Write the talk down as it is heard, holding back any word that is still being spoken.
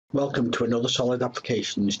Welcome to another Solid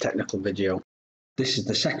Applications technical video. This is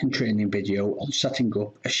the second training video on setting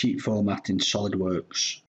up a sheet format in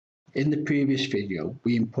SolidWorks. In the previous video,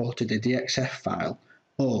 we imported a DXF file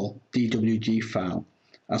or DWG file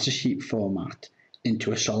as a sheet format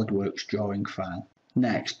into a SolidWorks drawing file.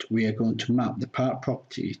 Next, we are going to map the part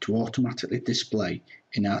property to automatically display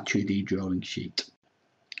in our 2D drawing sheet.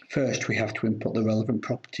 First, we have to input the relevant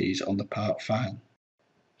properties on the part file.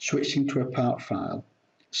 Switching to a part file,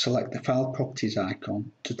 select the File Properties icon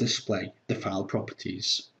to display the file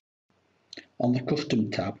properties. On the Custom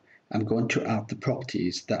tab, I'm going to add the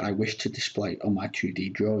properties that I wish to display on my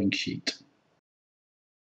 2D drawing sheet.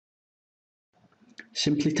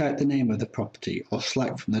 Simply type the name of the property or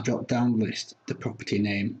select from the drop-down list the property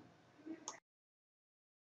name.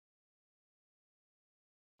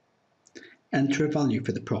 Enter a value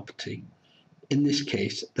for the property, in this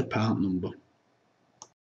case the part number.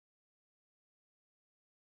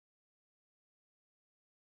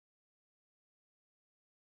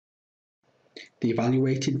 The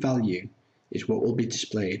evaluated value is what will be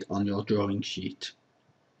displayed on your drawing sheet.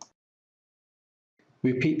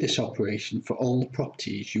 Repeat this operation for all the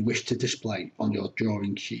properties you wish to display on your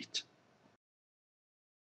drawing sheet.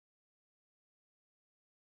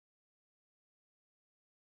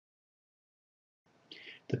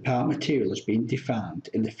 The part material has been defined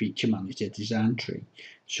in the Feature Manager design tree,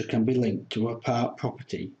 so can be linked to a part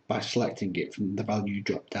property by selecting it from the value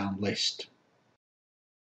drop-down list.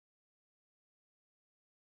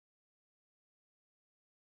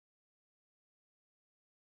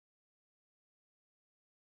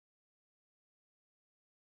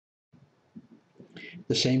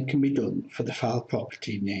 The same can be done for the file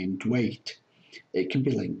property named weight. It can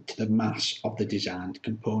be linked to the mass of the designed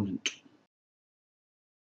component.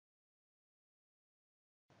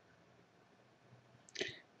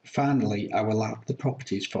 Finally, I will add the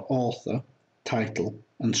properties for author, title,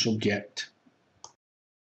 and subject.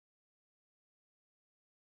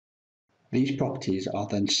 These properties are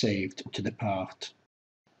then saved to the part.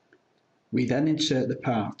 We then insert the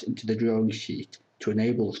part into the drawing sheet to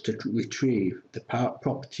enable us to retrieve the part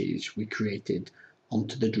properties we created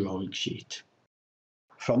onto the drawing sheet.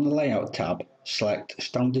 From the Layout tab, select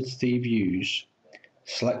Standard 3 Views,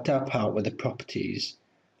 select our part with the properties,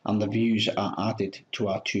 and the views are added to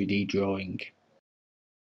our 2D drawing.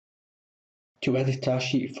 To edit our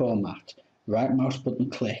sheet format, right mouse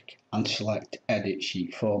button click and select Edit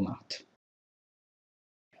Sheet Format.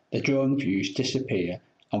 The drawing views disappear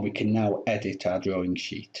and we can now edit our drawing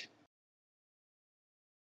sheet.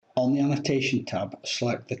 On the Annotation tab,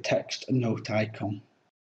 select the Text Note icon.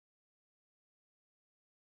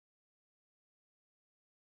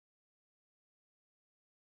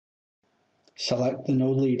 Select the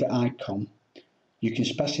No Leader icon. You can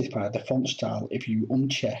specify the font style if you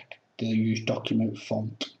uncheck the Use Document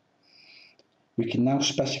Font. We can now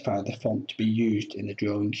specify the font to be used in the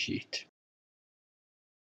drawing sheet.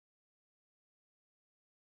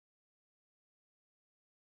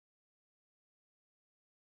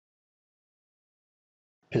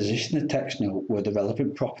 Position the text note where the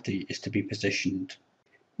relevant property is to be positioned.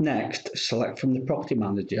 Next, select from the Property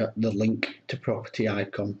Manager the Link to Property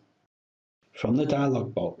icon. From the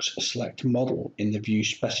dialog box, select Model in the view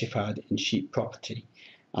specified in Sheet Property,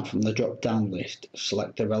 and from the drop-down list,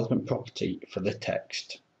 select the relevant property for the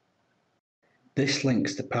text. This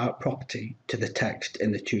links the part property to the text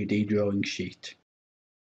in the 2D drawing sheet.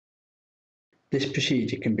 This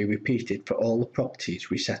procedure can be repeated for all the properties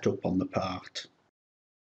we set up on the part.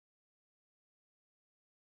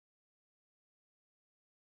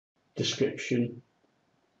 Description,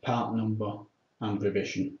 part number, and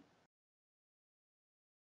revision.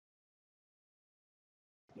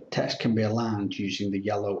 Text can be aligned using the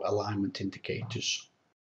yellow alignment indicators.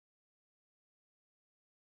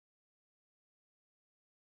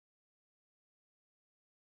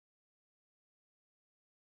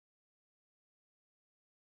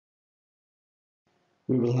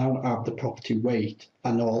 We will now add the property weight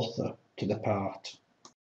and author to the part.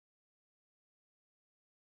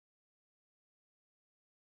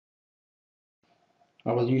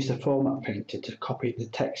 I will use the Format Painter to copy the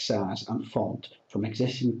text size and font from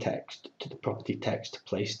existing text to the property text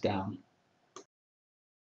placed down.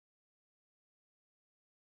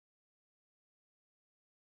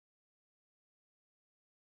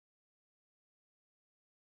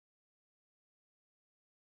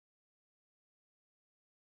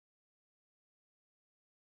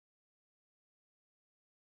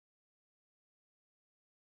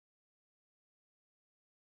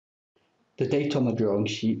 The date on the drawing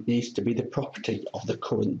sheet needs to be the property of the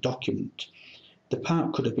current document. The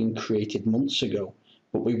part could have been created months ago,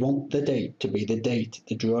 but we want the date to be the date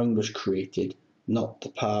the drawing was created, not the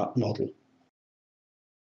part model.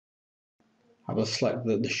 I will select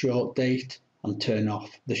the short date and turn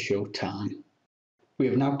off the show time. We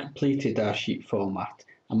have now completed our sheet format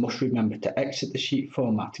and must remember to exit the sheet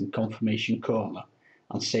format in confirmation corner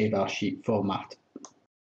and save our sheet format.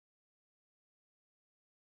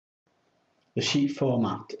 The sheet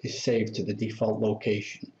format is saved to the default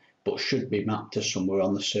location, but should be mapped to somewhere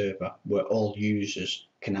on the server where all users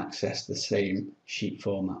can access the same sheet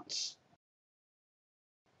formats.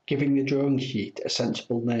 Giving the drawing sheet a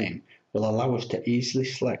sensible name will allow us to easily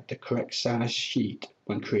select the correct size sheet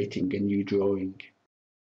when creating a new drawing.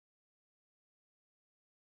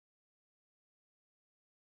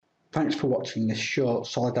 Thanks for watching this short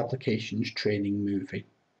Solid Applications training movie.